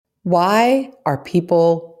Why are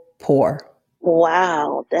people poor?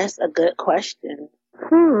 Wow, that's a good question.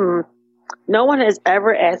 No one has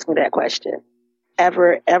ever asked me that question,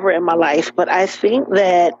 ever in my life. But I think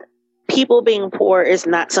that people being poor is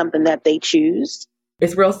not something that they choose.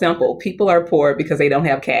 It's real simple. People are poor because they don't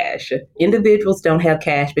have cash. Individuals don't have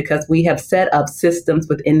cash because we have set up systems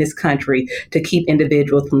within this country to keep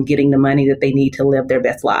individuals from getting the money that they need to live their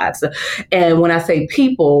best lives. And when I say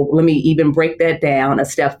people, let me even break that down a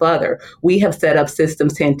step further. We have set up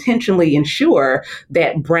systems to intentionally ensure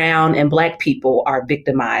that brown and Black people are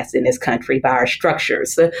victimized in this country by our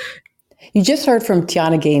structures. You just heard from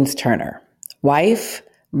Tiana Gaines Turner, wife,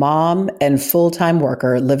 mom, and full-time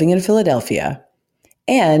worker living in Philadelphia,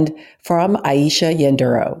 and from Aisha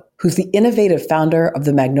Yanduro, who's the innovative founder of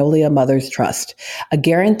the Magnolia Mothers Trust, a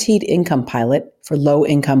guaranteed income pilot for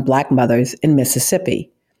low-income Black mothers in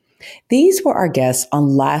Mississippi. These were our guests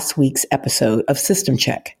on last week's episode of System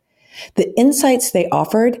Check. The insights they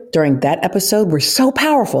offered during that episode were so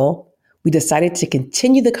powerful, we decided to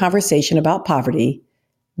continue the conversation about poverty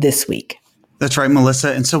this week. That's right,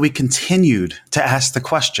 Melissa. And so we continued to ask the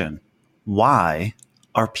question, why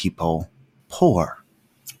are people poor?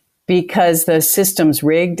 Because the system's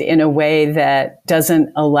rigged in a way that doesn't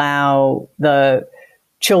allow the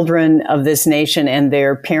children of this nation and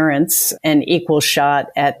their parents an equal shot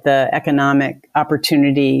at the economic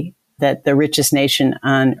opportunity that the richest nation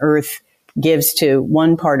on earth gives to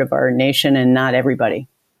one part of our nation and not everybody.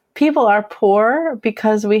 People are poor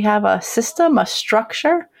because we have a system, a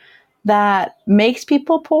structure that makes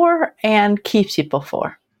people poor and keeps people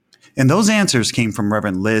poor. And those answers came from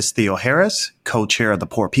Reverend Liz Theoharis, co-chair of the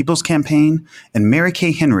Poor People's Campaign, and Mary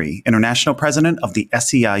Kay Henry, international president of the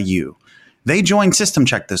SEIU. They joined System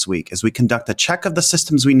Check this week as we conduct a check of the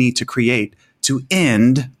systems we need to create to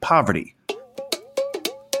end poverty.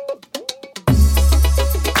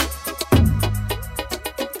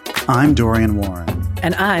 I'm Dorian Warren.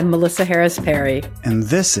 And I'm Melissa Harris Perry. And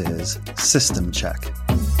this is System Check.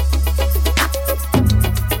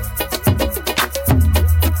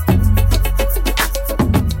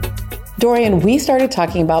 Dorian, we started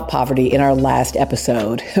talking about poverty in our last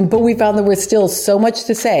episode, but we found there was still so much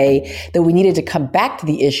to say that we needed to come back to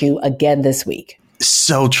the issue again this week.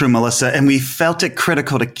 So true, Melissa. And we felt it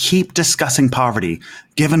critical to keep discussing poverty,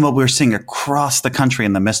 given what we're seeing across the country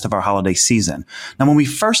in the midst of our holiday season. Now, when we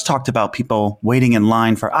first talked about people waiting in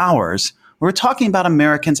line for hours, we were talking about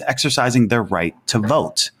Americans exercising their right to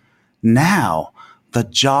vote. Now, the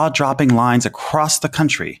jaw-dropping lines across the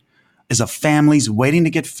country is of families waiting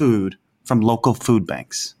to get food from local food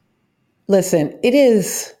banks. Listen, it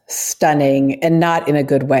is stunning and not in a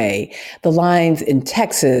good way. The lines in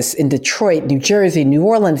Texas, in Detroit, New Jersey, New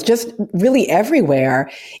Orleans, just really everywhere,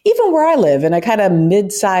 even where I live in a kind of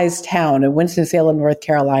mid-sized town in Winston-Salem, North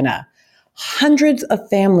Carolina. Hundreds of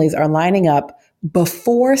families are lining up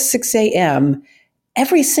before 6 a.m.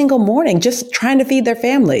 every single morning, just trying to feed their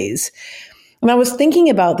families. And I was thinking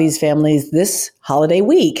about these families this holiday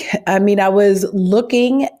week. I was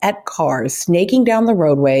looking at cars snaking down the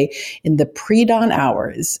roadway in the pre-dawn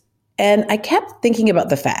hours. And I kept thinking about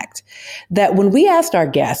the fact that when we asked our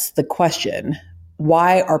guests the question,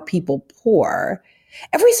 why are people poor?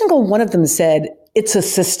 Every single one of them said it's a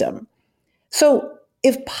system. So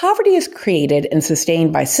if poverty is created and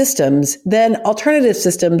sustained by systems, then alternative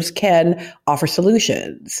systems can offer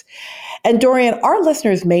solutions. And Dorian, our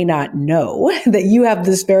listeners may not know that you have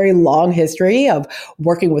this very long history of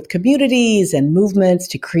working with communities and movements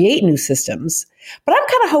to create new systems. But I'm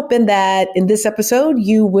kind of hoping that in this episode,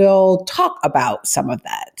 you will talk about some of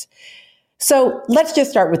that. So let's just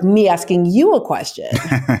start with me asking you a question.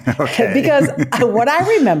 Okay. Because what I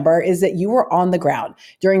remember is that you were on the ground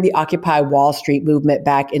during the Occupy Wall Street movement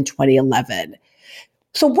back in 2011.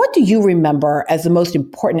 So what do you remember as the most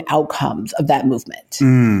important outcomes of that movement?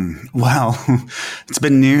 Well, it's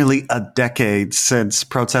been nearly a decade since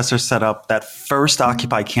protesters set up that first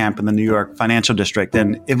Occupy camp in the New York Financial District,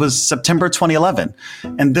 and it was September 2011.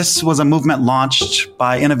 And this was a movement launched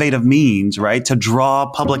by innovative means, right, to draw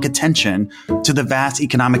public attention to the vast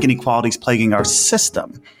economic inequalities plaguing our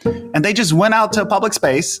system. And they just went out to a public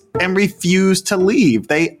space and refused to leave.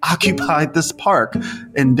 They occupied this park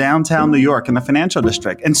in downtown New York in the Financial District.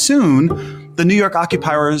 And soon, the New York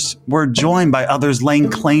occupiers were joined by others laying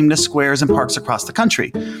claim to squares and parks across the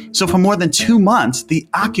country. So for more than 2 months, the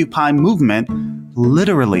Occupy movement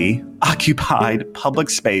literally occupied public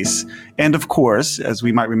space and, of course, as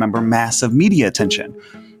we might remember, massive media attention.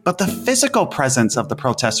 But the physical presence of the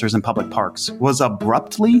protesters in public parks was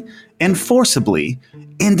abruptly and forcibly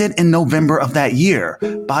ended in November of that year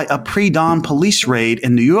by a pre-dawn police raid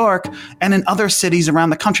in New York and in other cities around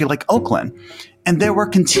the country like Oakland. And there were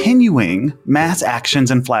continuing mass actions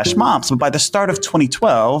and flash mobs. But by the start of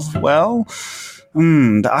 2012,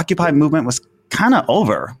 the Occupy movement was kind of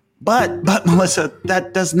over. But Melissa,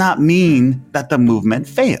 that does not mean that the movement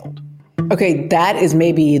failed. Okay, that is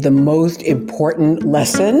maybe the most important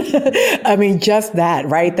lesson. I mean, just that,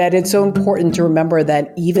 right? That it's so important to remember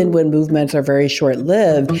that even when movements are very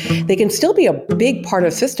short-lived, they can still be a big part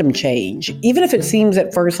of system change, even if it seems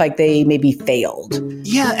at first like they maybe failed.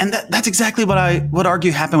 Yeah, and that's exactly what I would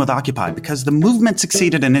argue happened with Occupy, because the movement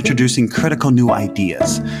succeeded in introducing critical new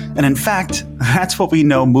ideas. And in fact, that's what we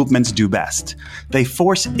know movements do best. They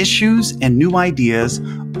force issues and new ideas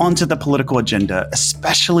onto the political agenda,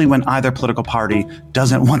 especially when either political party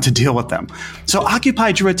doesn't want to deal with them. So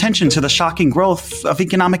Occupy drew attention to the shocking growth of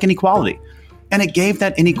economic inequality, and it gave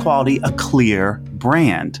that inequality a clear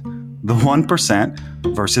brand, the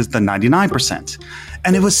 1% versus the 99%.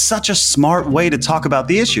 And it was such a smart way to talk about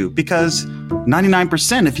the issue because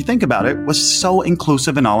 99%, if you think about it, was so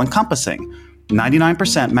inclusive and all-encompassing.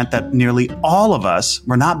 99% meant that nearly all of us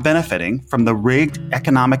were not benefiting from the rigged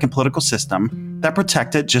economic and political system that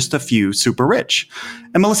protected just a few super rich.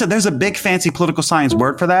 And Melissa, there's a big fancy political science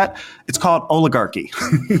word for that. It's called oligarchy.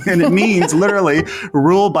 And it means literally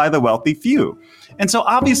rule by the wealthy few. And so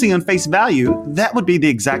obviously on face value, that would be the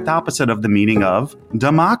exact opposite of the meaning of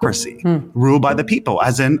democracy, rule by the people,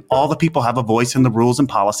 as in all the people have a voice in the rules and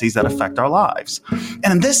policies that affect our lives.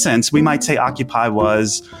 And in this sense, we might say Occupy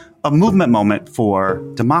was a movement moment for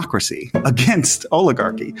democracy against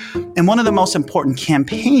oligarchy. And one of the most important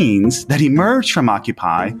campaigns that emerged from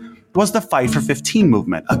Occupy was the Fight for 15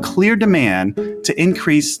 movement, a clear demand to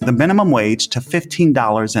increase the minimum wage to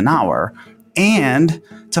 $15 an hour and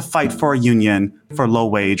to fight for a union for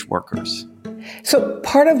low-wage workers. So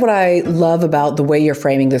part of what I love about the way you're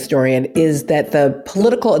framing this, Dorian, is that the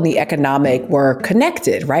political and the economic were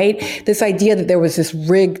connected, right? This idea that there was this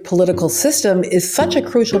rigged political system is such a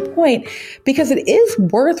crucial point because it is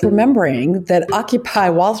worth remembering that Occupy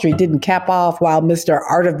Wall Street didn't cap off while Mr.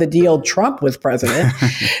 Art of the Deal Trump was president,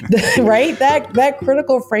 right? That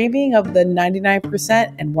critical framing of the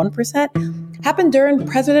 99% and 1% happened during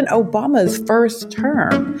President Obama's first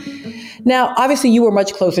term. Now, obviously, you were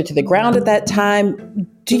much closer to the ground at that time.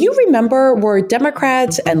 Do you remember, were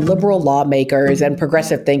Democrats and liberal lawmakers and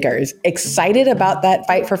progressive thinkers excited about that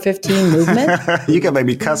Fight for 15 movement? You can make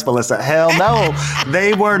me cuss, Melissa. Hell no.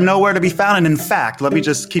 They were nowhere to be found. And in fact, let me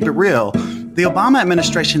just keep it real. The Obama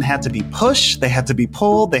administration had to be pushed, they had to be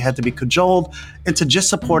pulled, they had to be cajoled into just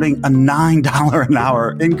supporting a $9 an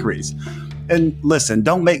hour increase. And listen,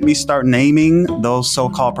 don't make me start naming those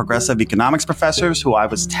so-called progressive economics professors who I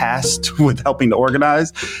was tasked with helping to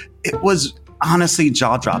organize. It was honestly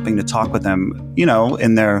jaw-dropping to talk with them,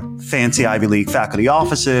 in their fancy Ivy League faculty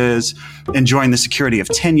offices, enjoying the security of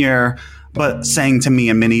tenure, but saying to me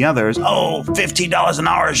and many others, $15 an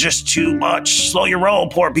hour is just too much. Slow your roll,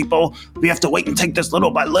 poor people. We have to wait and take this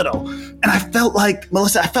little by little. And I felt like,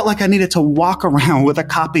 Melissa, I needed to walk around with a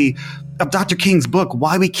copy of Dr. King's book,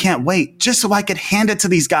 Why We Can't Wait, just so I could hand it to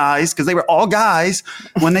these guys, because they were all guys,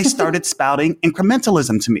 when they started spouting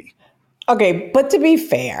incrementalism to me. Okay, but to be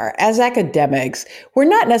fair, as academics, we're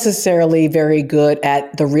not necessarily very good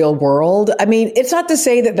at the real world. I mean, it's not to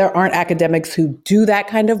say that there aren't academics who do that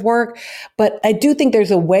kind of work, but I do think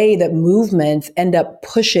there's a way that movements end up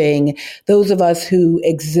pushing those of us who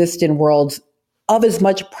exist in worlds of as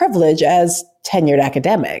much privilege as tenured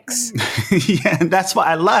academics. Yeah, and that's why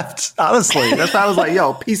I left, honestly. That's why I was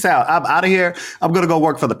like, peace out. I'm out of here. I'm going to go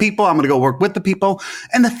work for the people. I'm going to go work with the people.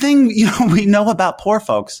 And the thing, we know about poor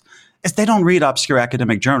folks is they don't read obscure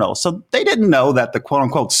academic journals. So they didn't know that the quote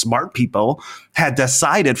unquote smart people had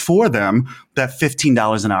decided for them that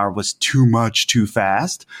 $15 an hour was too much too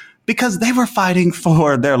fast because they were fighting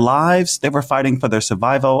for their lives. They were fighting for their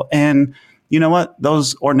survival. And you know what?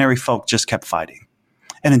 Those ordinary folk just kept fighting.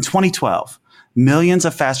 And in 2012, millions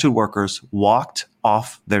of fast food workers walked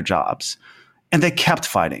off their jobs and they kept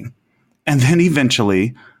fighting. And then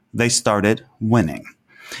eventually they started winning.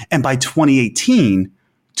 And by 2018,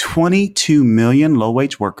 22 million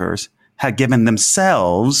low-wage workers had given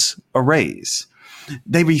themselves a raise.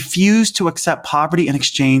 They refused to accept poverty in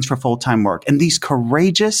exchange for full-time work. And these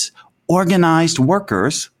courageous, organized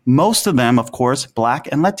workers, most of them, of course, Black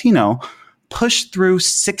and Latino, pushed through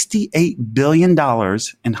 $68 billion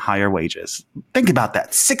in higher wages. Think about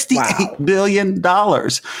that, $68 billion.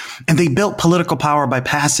 And they built political power by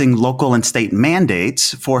passing local and state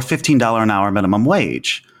mandates for $15 an hour minimum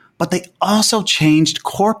wage. But they also changed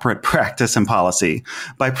corporate practice and policy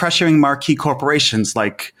by pressuring marquee corporations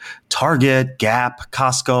like Target, Gap,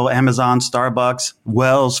 Costco, Amazon, Starbucks,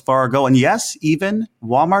 Wells Fargo, and yes, even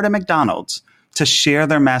Walmart and McDonald's to share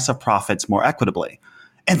their massive profits more equitably.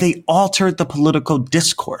 And they altered the political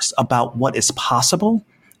discourse about what is possible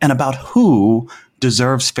and about who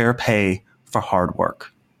deserves fair pay for hard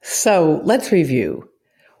work. So let's review.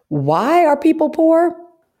 Why are people poor?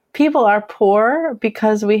 People are poor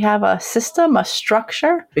because we have a system, a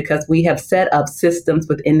structure. Because we have set up systems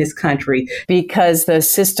within this country. Because the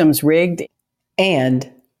system's rigged.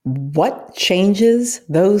 And what changes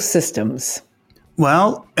those systems?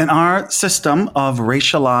 Well, in our system of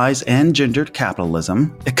racialized and gendered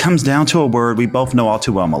capitalism, it comes down to a word we both know all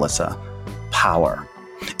too well, Melissa: power.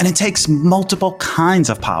 And it takes multiple kinds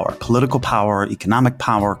of power: political power, economic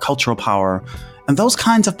power, cultural power. And those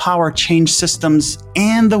kinds of power change systems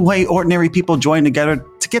and the way ordinary people join together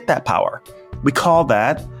to get that power. We call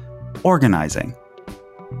that organizing.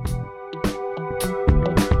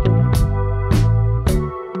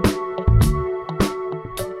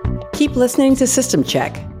 Keep listening to System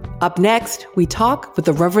Check. Up next, we talk with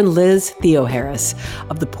the Reverend Liz Theoharis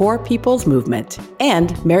of the Poor People's Movement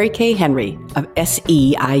and Mary Kay Henry of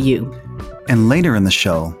SEIU. And later in the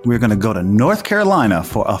show, we're going to go to North Carolina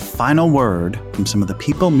for a final word from some of the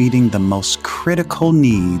people meeting the most critical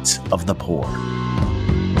needs of the poor.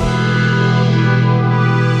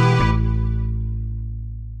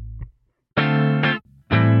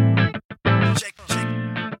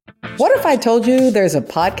 What if I told you there's a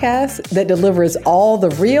podcast that delivers all the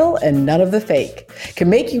real and none of the fake, can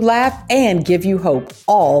make you laugh and give you hope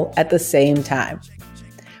all at the same time?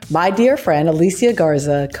 My dear friend Alicia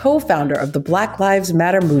Garza, co-founder of the Black Lives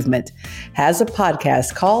Matter movement, has a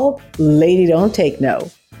podcast called Lady Don't Take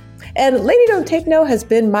No. And Lady Don't Take No has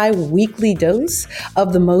been my weekly dose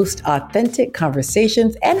of the most authentic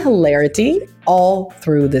conversations and hilarity all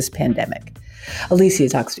through this pandemic. Alicia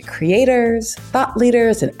talks to creators, thought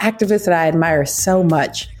leaders, and activists that I admire so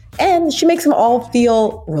much, and she makes them all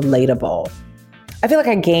feel relatable. I feel like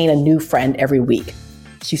I gain a new friend every week.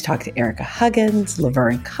 She's talked to Erica Huggins,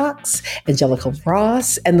 Laverne Cox, Angelica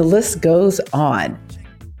Ross, and the list goes on.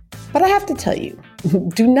 But I have to tell you,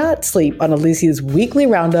 do not sleep on Alicia's weekly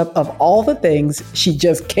roundup of all the things she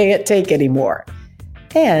just can't take anymore,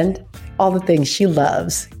 and all the things she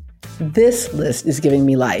loves. This list is giving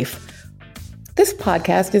me life. This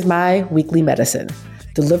podcast is my weekly medicine,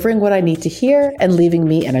 delivering what I need to hear and leaving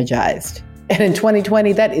me energized. And in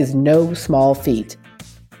 2020, that is no small feat.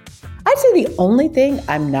 I'd say the only thing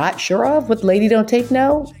I'm not sure of with Lady Don't Take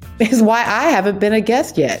No is why I haven't been a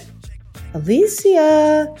guest yet.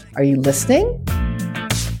 Alicia, are you listening?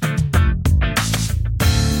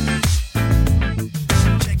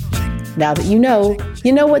 Now that you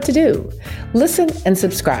know what to do. Listen and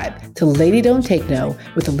subscribe to Lady Don't Take No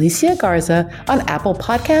with Alicia Garza on Apple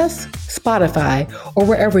Podcasts, Spotify, or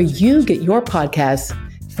wherever you get your podcasts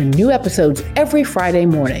for new episodes every Friday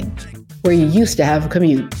morning, where you used to have a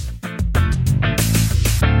commute.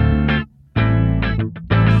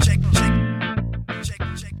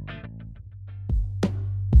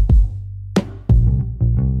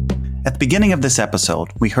 At the beginning of this episode,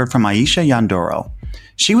 we heard from Aisha Yandoro.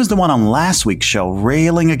 She was the one on last week's show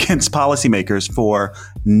railing against policymakers for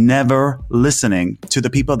never listening to the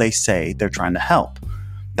people they say they're trying to help.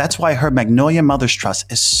 That's why her Magnolia Mothers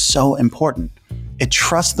Trust is so important. It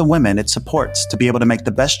trusts the women it supports to be able to make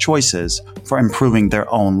the best choices for improving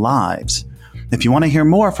their own lives. If you want to hear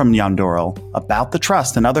more from Yandoro about the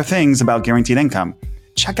trust and other things about guaranteed income,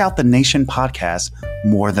 check out the Nation podcast,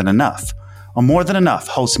 More Than Enough. On More Than Enough,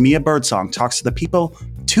 host Mia Birdsong talks to the people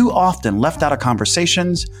too often left out of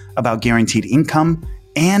conversations about guaranteed income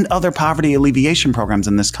and other poverty alleviation programs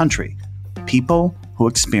in this country. People who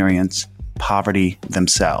experience poverty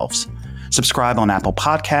themselves. Subscribe on Apple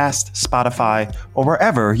Podcasts, Spotify, or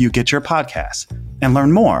wherever you get your podcasts. And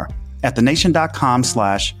learn more at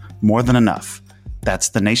thenation.com/more than enough. That's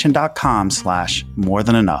thenation.com/more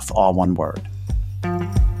than enough, all one word.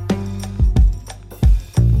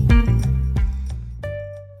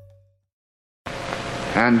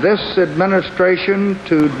 And this administration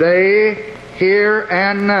today, here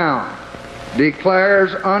and now,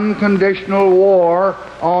 declares unconditional war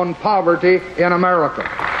on poverty in America.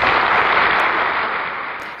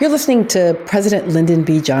 You're listening to President Lyndon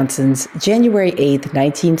B. Johnson's January 8th,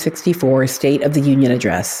 1964 State of the Union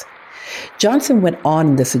address. Johnson went on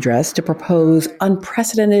in this address to propose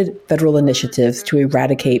unprecedented federal initiatives to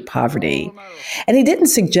eradicate poverty. And he didn't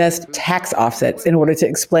suggest tax offsets in order to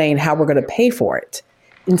explain how we're going to pay for it.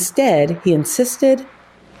 Instead, he insisted,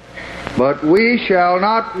 But we shall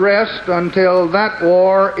not rest until that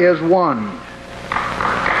war is won.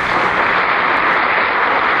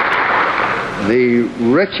 The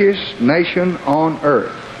richest nation on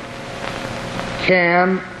earth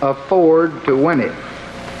can afford to win it.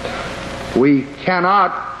 We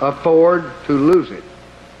cannot afford to lose it.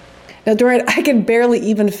 Now, Doran, I can barely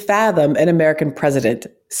even fathom an American president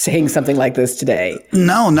saying something like this today.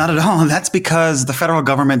 No, not at all. That's because the federal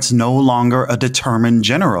government's no longer a determined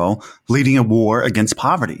general leading a war against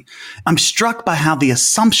poverty. I'm struck by how the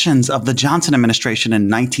assumptions of the Johnson administration in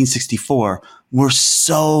 1964 were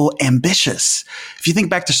so ambitious. If you think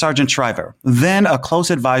back to Sargent Shriver, then a close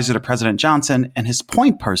advisor to President Johnson and his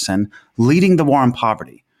point person leading the war on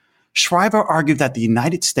poverty, Shriver argued that the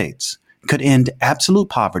United States could end absolute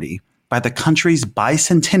poverty by the country's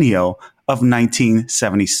bicentennial of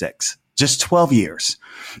 1976, just 12 years.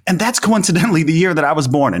 And that's coincidentally the year that I was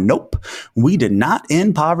born. And nope, we did not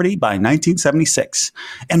end poverty by 1976.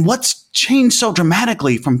 And what's changed so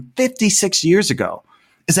dramatically from 56 years ago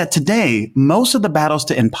is that today, most of the battles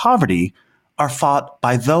to end poverty are fought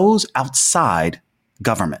by those outside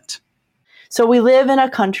government. So we live in a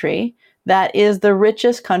country that is the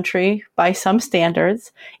richest country by some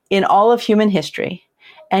standards in all of human history.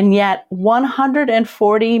 And yet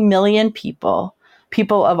 140 million people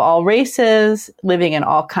of all races, living in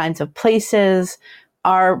all kinds of places,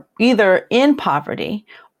 are either in poverty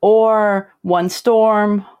or one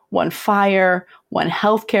storm, one fire, one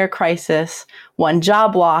healthcare crisis, one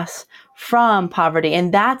job loss from poverty.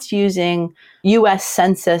 And that's using U.S.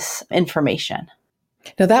 Census information.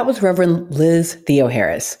 Now, that was Reverend Liz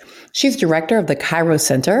Theoharis. She's director of the Cairo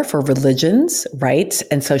Center for Religions, Rights,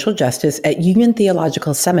 and Social Justice at Union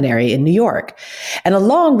Theological Seminary in New York. And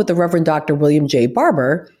along with the Reverend Dr. William J.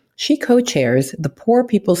 Barber, she co-chairs the Poor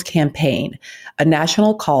People's Campaign, a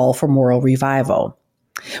national call for moral revival.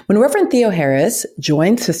 When Reverend Theoharis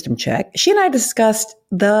joined System Check, she and I discussed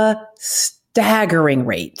the staggering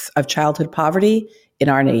rates of childhood poverty in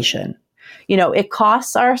our nation. You know, it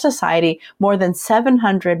costs our society more than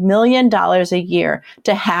 $700 million a year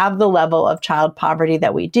to have the level of child poverty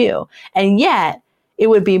that we do. And yet it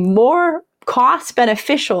would be more cost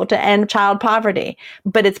beneficial to end child poverty.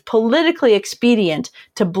 But it's politically expedient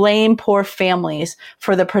to blame poor families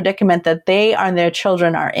for the predicament that they and their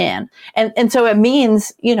children are in. And so it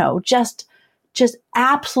means, you know, just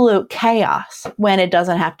absolute chaos when it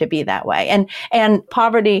doesn't have to be that way. And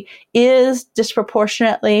poverty is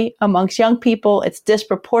disproportionately amongst young people. It's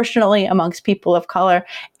disproportionately amongst people of color.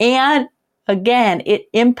 And again, it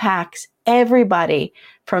impacts everybody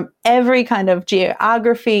from every kind of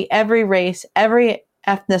geography, every race, every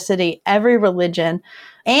ethnicity, every religion,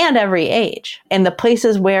 and every age. And the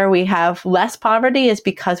places where we have less poverty is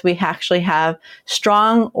because we actually have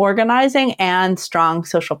strong organizing and strong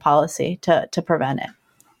social policy to prevent it.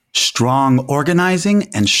 Strong organizing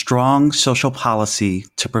and strong social policy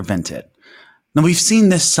to prevent it. Now, we've seen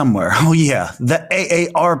this somewhere. Oh, yeah, the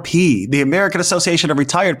AARP, the American Association of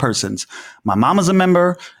Retired Persons. My mama's a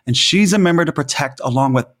member, and she's a member to protect,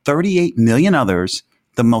 along with 38 million others,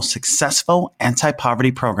 the most successful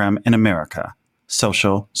anti-poverty program in America,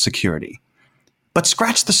 Social Security. But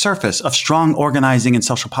scratch the surface of strong organizing and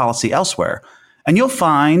social policy elsewhere, and you'll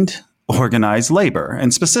find organized labor,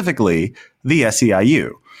 and specifically the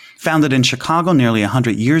SEIU. Founded in Chicago nearly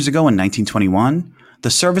 100 years ago in 1921, the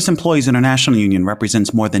Service Employees International Union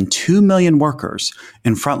represents more than 2 million workers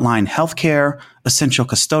in frontline healthcare, essential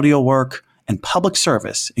custodial work, and public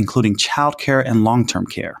service, including childcare and long-term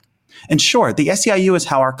care. In short, the SEIU is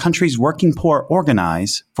how our country's working poor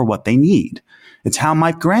organize for what they need. It's how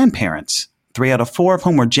my grandparents, 3 out of 4 of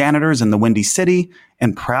whom were janitors in the Windy City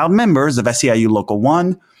and proud members of SEIU Local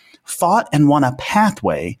 1, fought and won a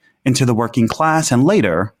pathway into the working class and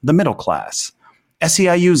later the middle class.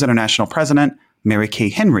 SEIU's international president, Mary Kay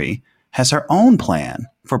Henry, has her own plan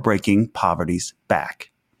for breaking poverty's back.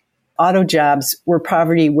 Auto jobs were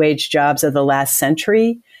poverty wage jobs of the last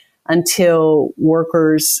century until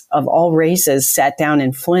workers of all races sat down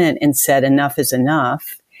in Flint and said enough is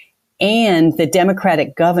enough. And the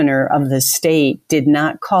Democratic governor of the state did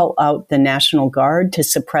not call out the National Guard to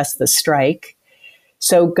suppress the strike.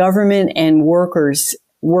 So government and workers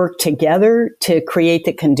worked together to create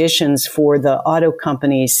the conditions for the auto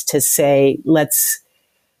companies to say, let's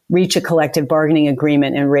reach a collective bargaining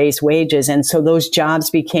agreement and raise wages. And so those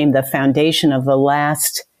jobs became the foundation of the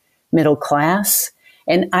last middle class.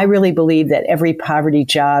 And I really believe that every poverty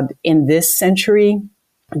job in this century,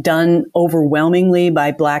 done overwhelmingly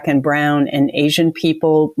by Black and Brown and Asian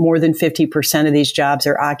people, more than 50% of these jobs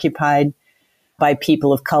are occupied by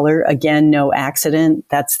people of color. Again, no accident.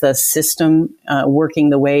 That's the system working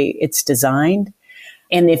the way it's designed.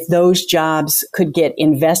 And if those jobs could get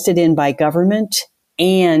invested in by government,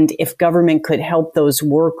 and if government could help those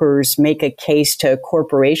workers make a case to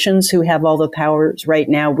corporations who have all the powers right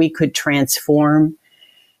now, we could transform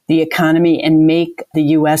the economy and make the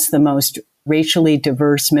U.S. the most racially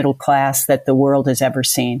diverse middle class that the world has ever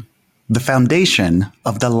seen. The foundation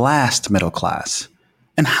of the last middle class.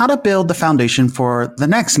 And how to build the foundation for the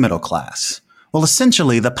next middle class. Well,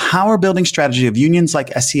 essentially, the power building strategy of unions like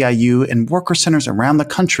SEIU and worker centers around the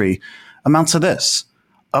country amounts to this: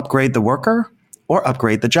 upgrade the worker or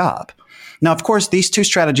upgrade the job. Now, of course, these two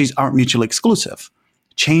strategies aren't mutually exclusive.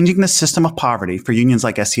 Changing the system of poverty for unions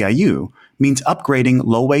like SEIU means upgrading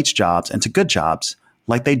low-wage jobs into good jobs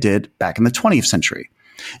like they did back in the 20th century.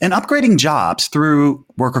 And upgrading jobs through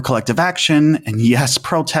worker collective action, and yes,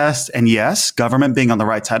 protests, and yes, government being on the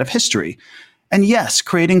right side of history. And yes,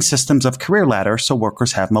 creating systems of career ladder so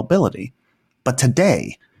workers have mobility. But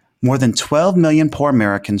today, more than 12 million poor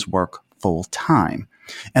Americans work full time,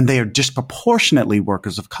 and they are disproportionately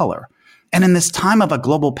workers of color. And in this time of a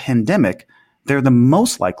global pandemic, they're the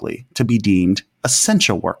most likely to be deemed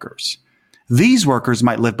essential workers. These workers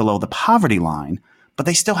might live below the poverty line, but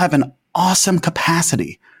they still have an awesome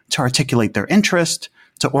capacity to articulate their interest,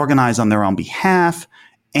 to organize on their own behalf,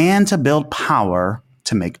 and to build power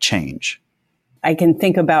to make change. I can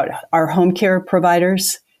think about our home care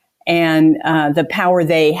providers and the power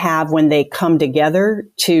they have when they come together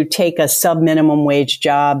to take a sub-minimum wage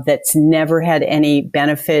job that's never had any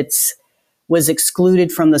benefits, was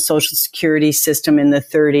excluded from the Social Security system in the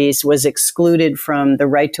 30s, was excluded from the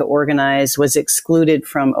right to organize, was excluded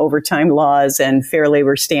from overtime laws and Fair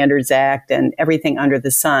Labor Standards Act and everything under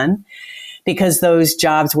the sun, because those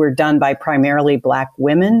jobs were done by primarily Black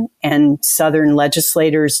women, and Southern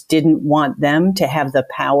legislators didn't want them to have the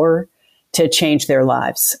power to change their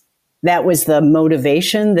lives. That was the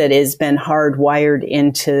motivation that has been hardwired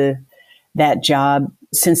into that job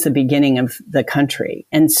since the beginning of the country.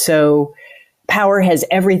 And so power has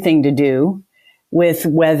everything to do with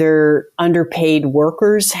whether underpaid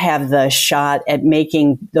workers have the shot at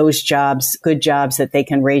making those jobs good jobs that they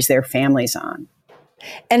can raise their families on.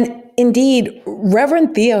 And indeed,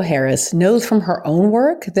 Reverend Theoharis knows from her own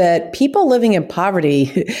work that people living in poverty,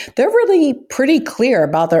 they're really pretty clear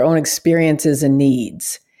about their own experiences and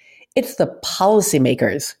needs. It's the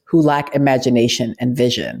policymakers who lack imagination and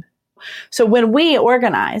vision. So when we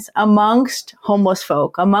organize amongst homeless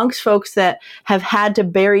folk, amongst folks that have had to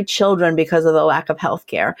bury children because of the lack of health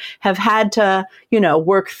care, have had to,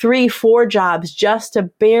 work 3-4 jobs just to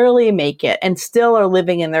barely make it and still are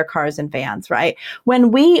living in their cars and vans, right? When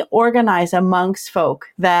we organize amongst folk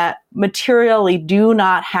that materially do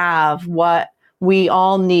not have what we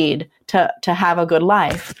all need to have a good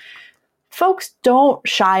life, folks don't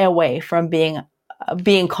shy away from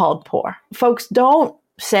being called poor. Folks don't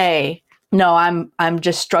say, no, I'm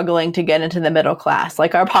just struggling to get into the middle class,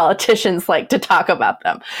 like our politicians like to talk about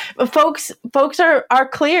them. But folks are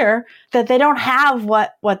clear that they don't have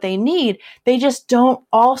what they need. They just don't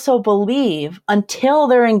also believe until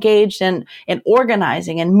they're engaged in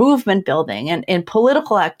organizing and movement building and in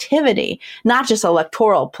political activity, not just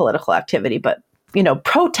electoral political activity, but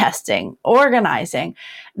protesting, organizing,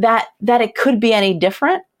 that it could be any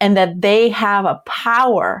different, and that they have a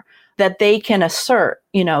power that they can assert,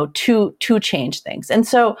 to change things. And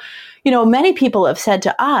so, many people have said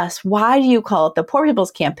to us, why do you call it the Poor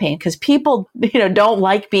People's Campaign? Because people, don't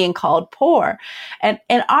like being called poor. And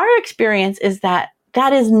our experience is that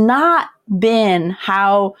has not been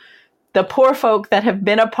how the poor folk that have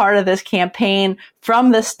been a part of this campaign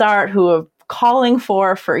from the start, who have calling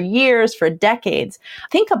for years, for decades,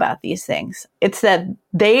 think about these things. It's that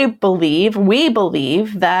we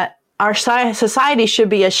believe that our society should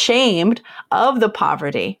be ashamed of the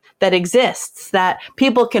poverty that exists, that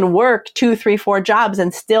people can work 2, 3, 4 jobs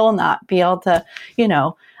and still not be able to,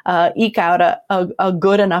 eke out a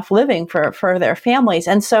good enough living for their families.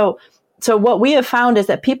 And so what we have found is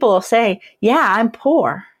that people will say, yeah, I'm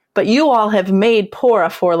poor, but you all have made poor a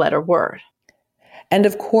 4-letter word. And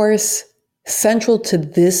of course, central to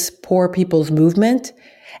this poor people's movement,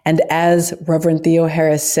 and as Reverend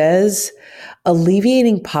Theoharis says,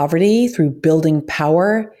 alleviating poverty through building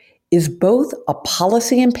power is both a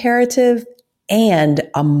policy imperative and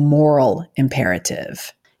a moral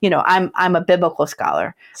imperative. I'm a biblical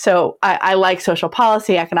scholar, so I like social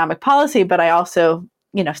policy, economic policy, but I also,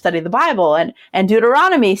 study the Bible. And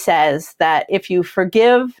Deuteronomy says that if you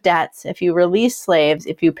forgive debts, if you release slaves,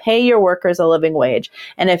 if you pay your workers a living wage,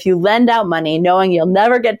 and if you lend out money knowing you'll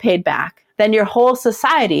never get paid back, then your whole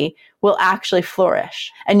society will actually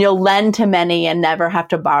flourish, and you'll lend to many and never have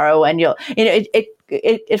to borrow. And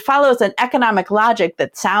it follows an economic logic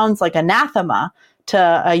that sounds like anathema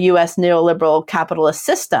to a U.S. neoliberal capitalist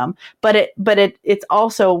system, but it's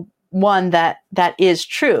also one that is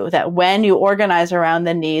true, that when you organize around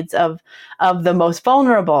the needs of the most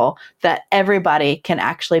vulnerable, that everybody can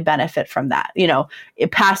actually benefit from that.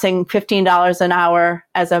 Passing $15 an hour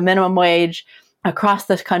as a minimum wage across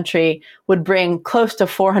this country would bring close to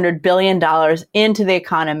 $400 billion into the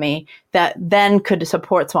economy that then could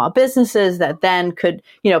support small businesses, that then could,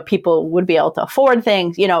 people would be able to afford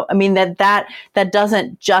things. That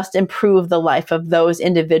doesn't just improve the life of those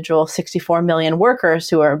individual 64 million workers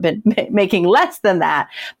who are making less than that,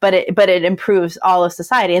 but it improves all of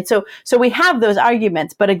society. And so we have those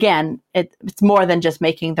arguments, but again, it's more than just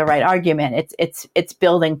making the right argument. It's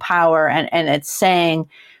building power, and it's saying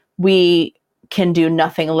we can do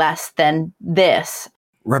nothing less than this.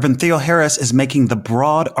 Reverend Theo Harris is making the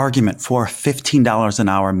broad argument for $15 an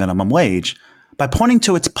hour minimum wage by pointing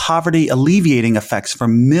to its poverty alleviating effects for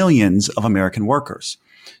millions of American workers.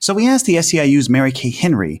 So we asked the SEIU's Mary Kay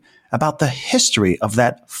Henry about the history of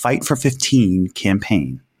that Fight for 15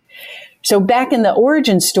 campaign. So back in the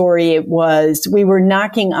origin story, we were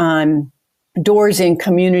knocking on doors in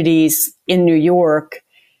communities in New York,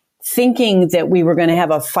 thinking that we were going to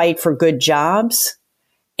have a fight for good jobs.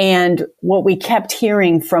 And what we kept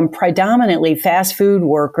hearing from predominantly fast food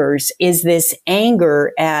workers is this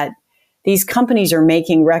anger at these companies are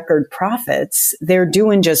making record profits. They're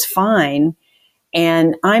doing just fine.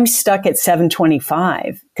 And I'm stuck at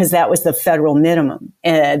 $7.25 because that was the federal minimum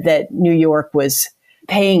that New York was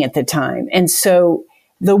paying at the time. And so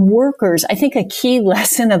the workers, I think a key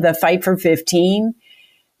lesson of the Fight for 15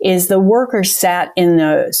 is the workers sat in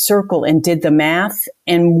a circle and did the math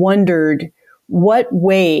and wondered what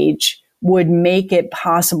wage would make it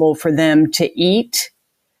possible for them to eat,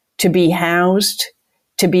 to be housed,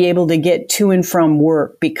 to be able to get to and from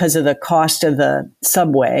work because of the cost of the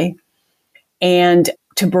subway, and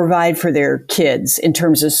to provide for their kids in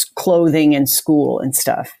terms of clothing and school and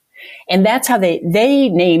stuff. And that's how they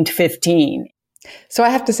named 15. So I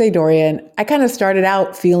have to say, Dorian, I kind of started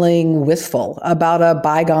out feeling wistful about a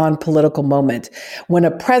bygone political moment when a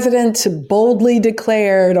president boldly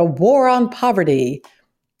declared a war on poverty.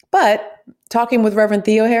 But talking with Reverend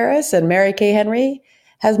Theo Harris and Mary Kay Henry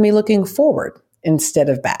has me looking forward instead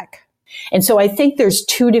of back. And so I think there's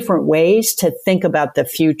two different ways to think about the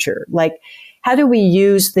future. Like, how do we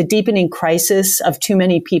use the deepening crisis of too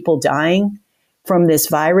many people dying from this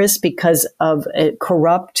virus because of a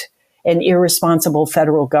corrupt and irresponsible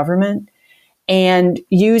federal government, and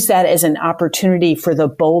use that as an opportunity for the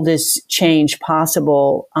boldest change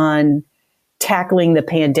possible on tackling the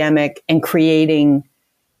pandemic and creating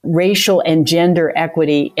racial and gender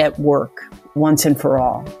equity at work once and for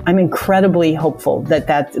all. I'm incredibly hopeful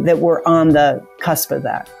that we're on the cusp of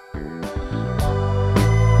that.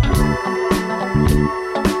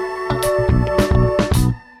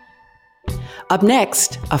 Up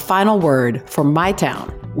next, a final word from my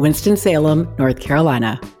town, Winston-Salem, North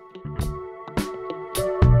Carolina.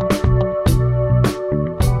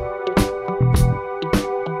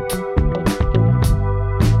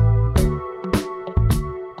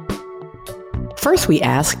 First, we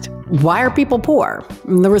asked, why are people poor?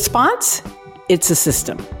 And the response, it's a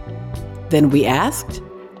system. Then we asked,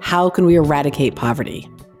 how can we eradicate poverty?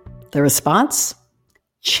 The response,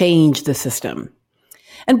 change the system.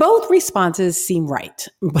 And both responses seem right,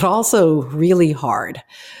 but also really hard.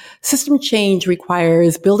 System change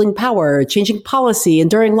requires building power, changing policy,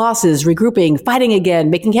 enduring losses, regrouping, fighting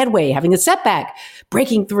again, making headway, having a setback,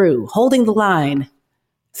 breaking through, holding the line.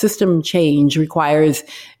 System change requires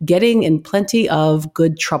getting in plenty of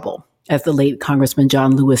good trouble, as the late Congressman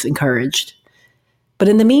John Lewis encouraged. But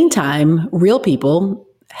in the meantime, real people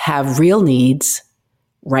have real needs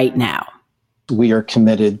right now. We are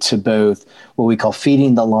committed to both what we call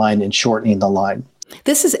feeding the line and shortening the line.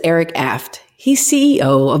 This is Eric Aft. He's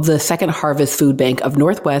CEO of the Second Harvest Food Bank of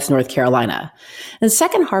Northwest North Carolina. And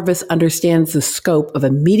Second Harvest understands the scope of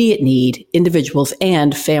immediate need individuals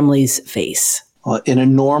and families face. Well, in a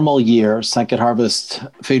normal year, Second Harvest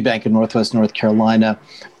Food Bank in Northwest North Carolina,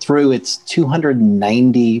 through its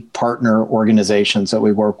 290 partner organizations that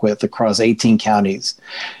we work with across 18 counties.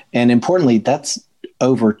 And importantly, that's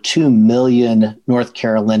over 2 million North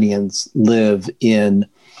Carolinians live in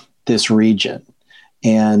this region.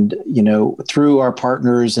 And, through our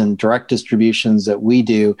partners and direct distributions that we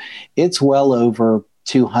do, it's well over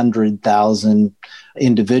 200,000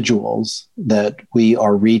 individuals that we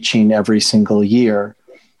are reaching every single year.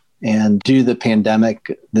 And due to the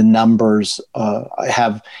pandemic, the numbers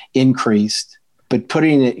have increased. But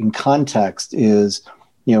putting it in context is,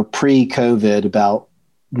 pre-COVID, about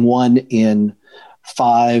 1 in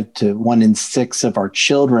 5 to 1 in 6 of our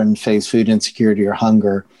children face food insecurity or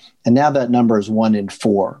hunger. And now that number is 1 in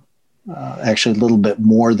 4, actually a little bit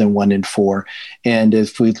more than 1 in 4. And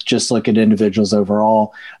if we just look at individuals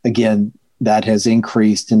overall, again, that has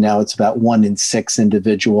increased. And now it's about 1 in 6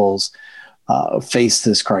 individuals face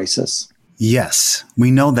this crisis. Yes,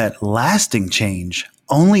 we know that lasting change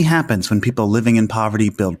only happens when people living in poverty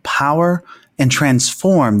build power and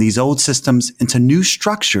transform these old systems into new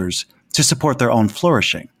structures to support their own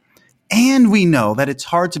flourishing. And we know that it's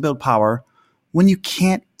hard to build power when you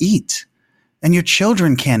can't eat and your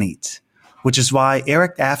children can't eat, which is why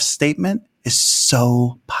Eric Aff's statement is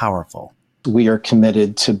so powerful. We are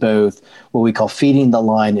committed to both what we call feeding the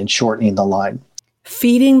line and shortening the line.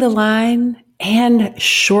 Feeding the line and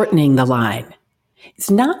shortening the line.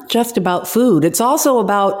 It's not just about food. It's also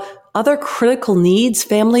about other critical needs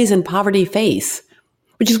families in poverty face,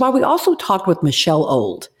 which is why we also talked with Michelle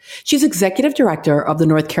Old. She's executive director of the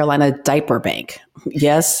North Carolina Diaper Bank.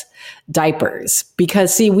 Yes, diapers.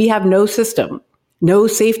 Because, see, we have no system, no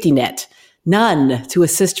safety net, none to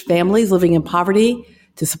assist families living in poverty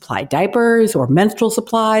to supply diapers or menstrual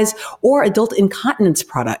supplies or adult incontinence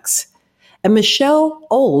products. And Michelle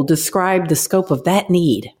Old described the scope of that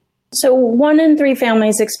need. So 1 in 3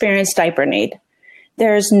 families experience diaper need.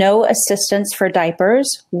 There's no assistance for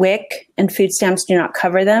diapers. WIC and food stamps do not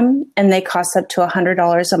cover them, and they cost up to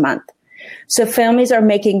 $100 a month. So families are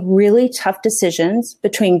making really tough decisions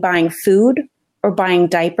between buying food or buying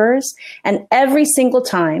diapers, and every single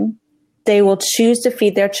time they will choose to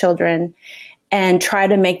feed their children and try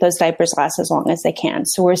to make those diapers last as long as they can.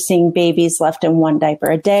 So we're seeing babies left in 1 diaper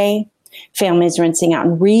a day, families rinsing out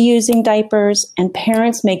and reusing diapers, and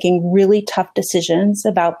parents making really tough decisions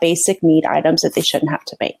about basic need items that they shouldn't have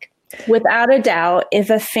to make. Without a doubt, if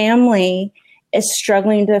a family is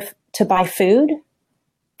struggling to buy food,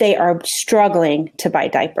 they are struggling to buy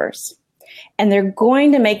diapers. And they're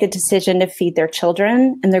going to make the decision to feed their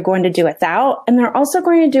children, and they're going to do without, and they're also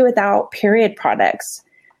going to do without period products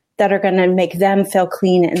that are going to make them feel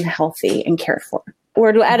clean and healthy and cared for.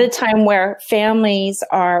 We're at a time where families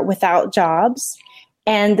are without jobs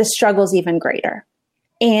and the struggle is even greater.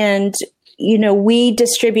 And, we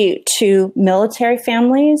distribute to military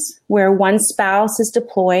families where one spouse is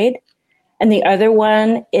deployed and the other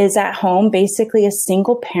one is at home, basically a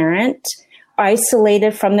single parent,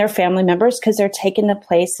 isolated from their family members because they're taken to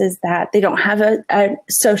places that they don't have a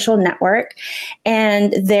social network,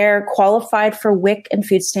 and they're qualified for WIC and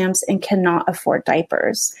food stamps and cannot afford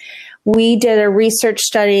diapers. We did a research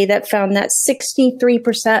study that found that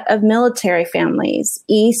 63% of military families,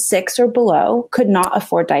 E6 or below, could not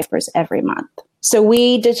afford diapers every month. So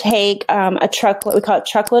we did take a truckload, we call it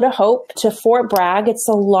Truckload of Hope, to Fort Bragg. It's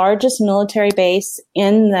the largest military base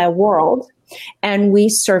in the world. And we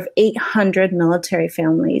serve 800 military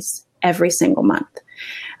families every single month.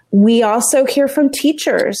 We also hear from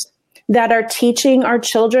teachers that are teaching our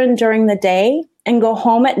children during the day and go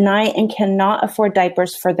home at night and cannot afford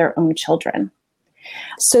diapers for their own children.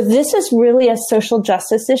 So this is really a social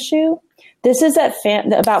justice issue. This is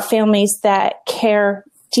about families that care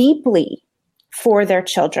deeply for their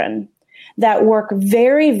children, that work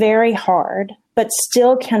very, very hard, but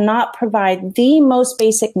still cannot provide the most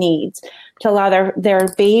basic needs to allow their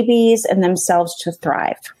babies and themselves to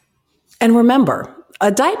thrive. And remember,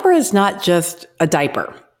 a diaper is not just a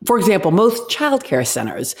diaper. For example, most childcare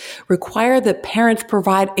centers require that parents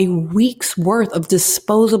provide a week's worth of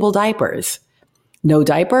disposable diapers. No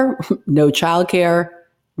diaper, no childcare,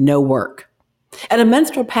 no work. And a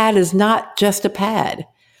menstrual pad is not just a pad.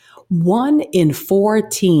 1 in 4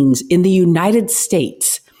 teens in the United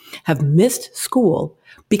States have missed school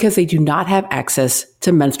because they do not have access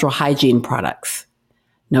to menstrual hygiene products.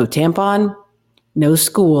 No tampon, no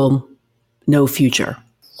school, no future.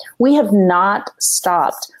 We have not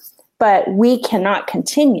stopped, but we cannot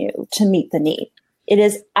continue to meet the need. It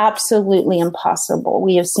is absolutely impossible.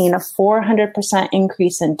 We have seen a 400%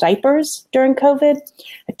 increase in diapers during COVID,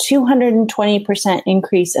 a 220%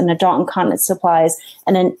 increase in adult incontinence supplies,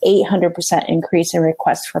 and an 800% increase in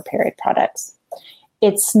requests for period products.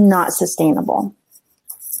 It's not sustainable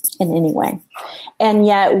in any way. And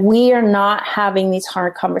yet we are not having these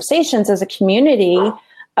hard conversations as a community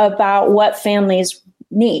about what families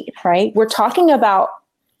need, right? We're talking about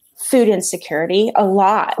food insecurity a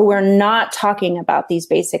lot. We're not talking about these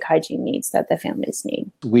basic hygiene needs that the families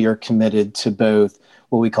need. We are committed to both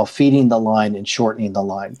what we call feeding the line and shortening the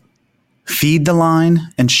line. Feed the line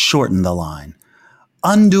and shorten the line.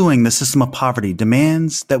 Undoing the system of poverty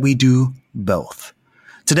demands that we do both.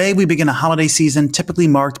 Today, we begin a holiday season typically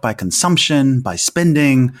marked by consumption, by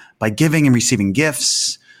spending, by giving and receiving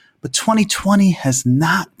gifts. But 2020 has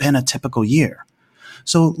not been a typical year.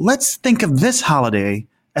 So let's think of this holiday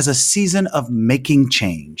as a season of making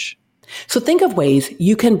change. So think of ways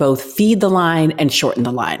you can both feed the line and shorten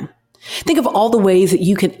the line. Think of all the ways that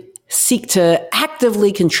you can seek to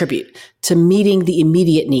actively contribute to meeting the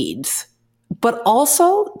immediate needs, but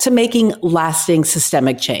also to making lasting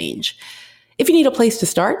systemic change. If you need a place to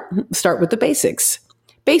start with the basics.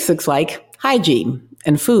 Basics like hygiene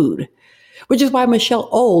and food, which is why Michelle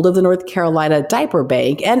Old of the North Carolina Diaper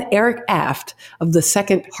Bank and Eric Aft of the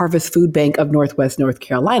Second Harvest Food Bank of Northwest North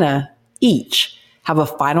Carolina each have a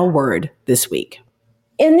final word this week.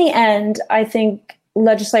 In the end, I think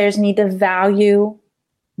legislators need to value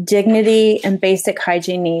dignity and basic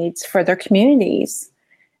hygiene needs for their communities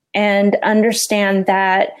and understand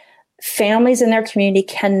that families in their community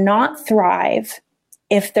cannot thrive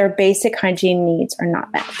if their basic hygiene needs are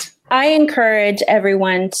not met. I encourage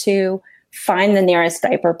everyone to find the nearest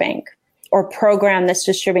diaper bank or program that's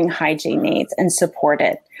distributing hygiene needs and support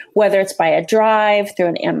it, whether it's by a drive, through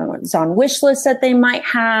an Amazon wish list that they might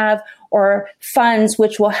have, or funds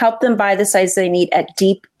which will help them buy the size they need at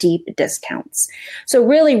deep, deep discounts. So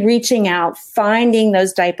really reaching out, finding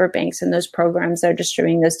those diaper banks and those programs that are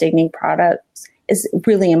distributing those dignity products is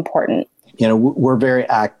really important. You know, we're very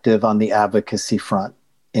active on the advocacy front.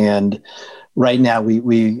 And right now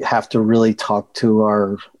we have to really talk to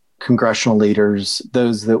our congressional leaders,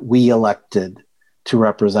 those that we elected to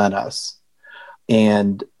represent us.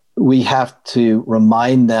 And we have to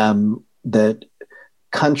remind them that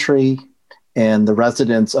country and the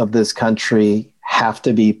residents of this country have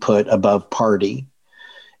to be put above party.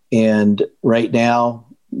 And right now,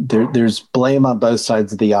 there's blame on both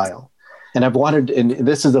sides of the aisle. And I've wanted, and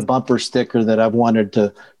this is a bumper sticker that I've wanted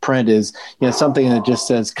to print, is, you know, something that just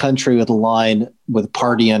says country with a line with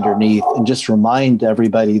party underneath, and just remind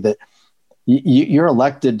everybody that you're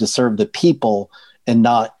elected to serve the people and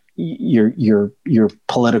not your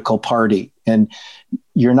political party. And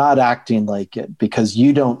you're not acting like it because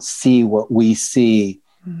you don't see what we see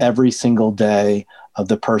every single day of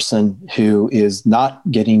the person who is not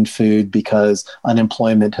getting food because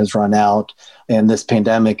unemployment has run out and this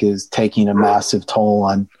pandemic is taking a massive toll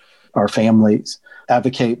on our families.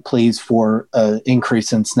 Advocate, please, for an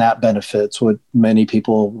increase in SNAP benefits, what many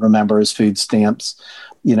people remember as food stamps.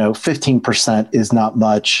 15% is not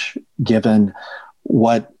much given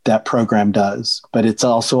what that program does, but it's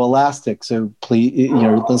also elastic. So please,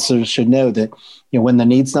 listeners should know that, when the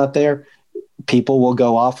need's not there, people will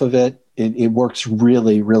go off of it. It works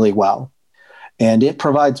really, really well. And it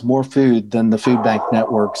provides more food than the food bank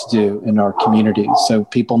networks do in our communities. So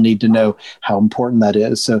people need to know how important that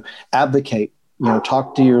is. So advocate,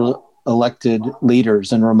 talk to your elected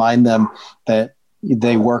leaders and remind them that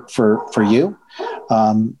they work for you,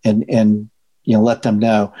 and let them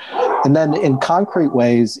know. And then in concrete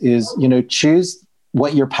ways is, choose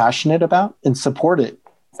what you're passionate about and support it.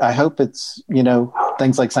 I hope it's,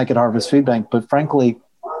 things like Second Harvest Food Bank, but frankly,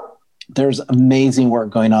 there's amazing work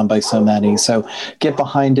going on by so many. So get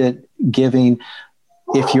behind it, giving.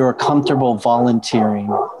 If you're comfortable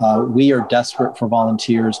volunteering, we are desperate for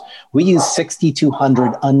volunteers. We use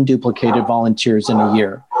 6,200 unduplicated volunteers in a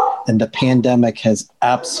year, and the pandemic has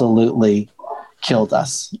absolutely killed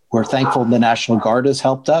us. We're thankful the National Guard has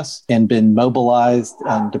helped us and been mobilized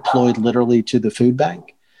and deployed literally to the food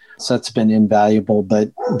bank. So that's been invaluable,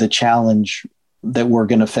 but the challenge that we're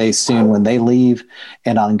going to face soon when they leave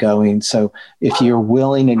and ongoing. So if you're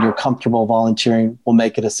willing and you're comfortable volunteering, we'll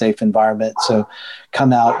make it a safe environment. So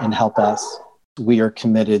come out and help us. We are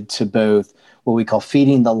committed to both what we call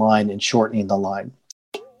feeding the line and shortening the line.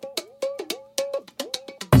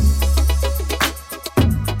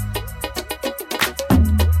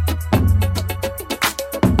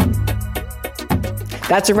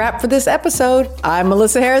 That's a wrap for this episode. I'm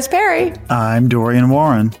Melissa Harris Perry. I'm Dorian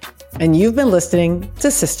Warren. And you've been listening to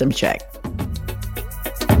System Check.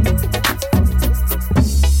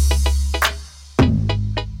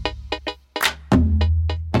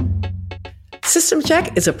 System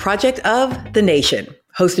Check is a project of The Nation,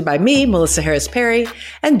 hosted by me, Melissa Harris Perry,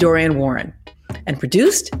 and Dorian Warren, and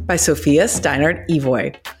produced by Sophia Steinert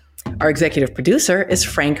Evoy. Our executive producer is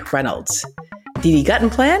Frank Reynolds. Didi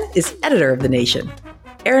Guttenplan is editor of The Nation.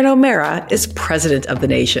 Aaron O'Mara is president of The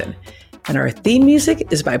Nation. And our theme music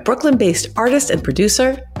is by Brooklyn-based artist and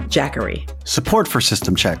producer, Jackery. Support for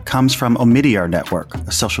System Check comes from Omidyar Network,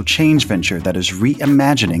 a social change venture that is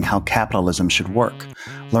reimagining how capitalism should work.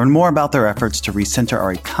 Learn more about their efforts to recenter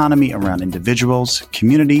our economy around individuals,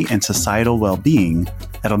 community, and societal well-being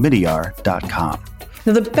at omidyar.com.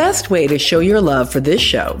 Now, the best way to show your love for this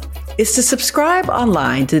show is to subscribe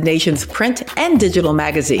online to the Nation's print and digital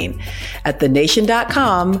magazine at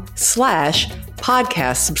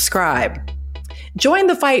thenation.com/podcast subscribe. Join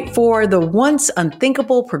the fight for the once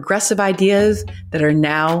unthinkable progressive ideas that are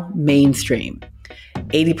now mainstream.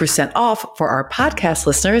 80% off for our podcast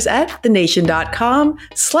listeners at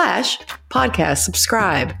thenation.com/podcast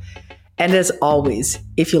subscribe. And as always,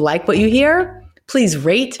 if you like what you hear, please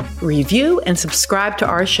rate, review, and subscribe to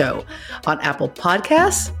our show on Apple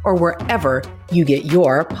Podcasts or wherever you get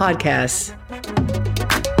your podcasts.